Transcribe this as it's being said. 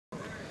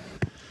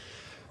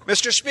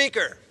Mr.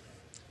 Speaker,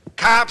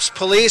 cops,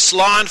 police,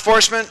 law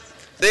enforcement,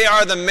 they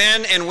are the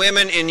men and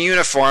women in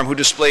uniform who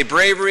display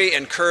bravery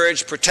and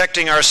courage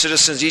protecting our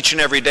citizens each and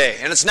every day.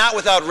 And it's not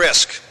without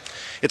risk.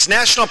 It's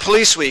National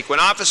Police Week when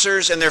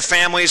officers and their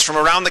families from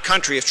around the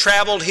country have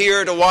traveled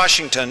here to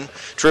Washington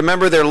to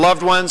remember their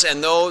loved ones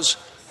and those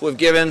who have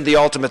given the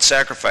ultimate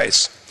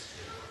sacrifice.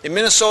 In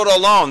Minnesota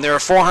alone, there are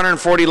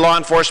 440 law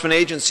enforcement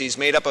agencies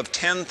made up of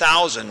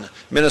 10,000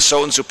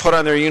 Minnesotans who put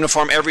on their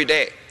uniform every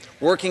day,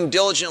 working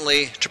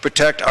diligently to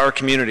protect our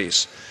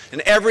communities.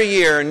 And every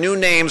year, new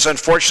names,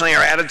 unfortunately,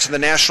 are added to the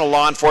National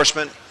Law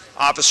Enforcement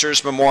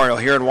Officers Memorial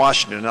here in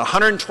Washington. And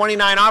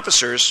 129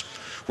 officers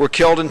were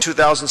killed in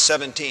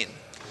 2017.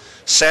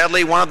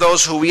 Sadly, one of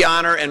those who we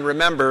honor and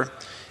remember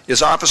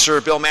is Officer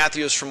Bill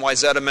Matthews from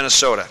Wayzata,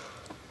 Minnesota.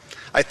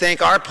 I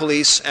thank our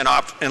police and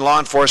law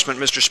enforcement,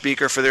 Mr.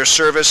 Speaker, for their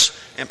service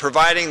and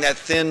providing that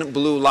thin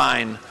blue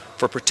line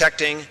for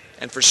protecting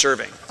and for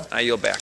serving. I yield back.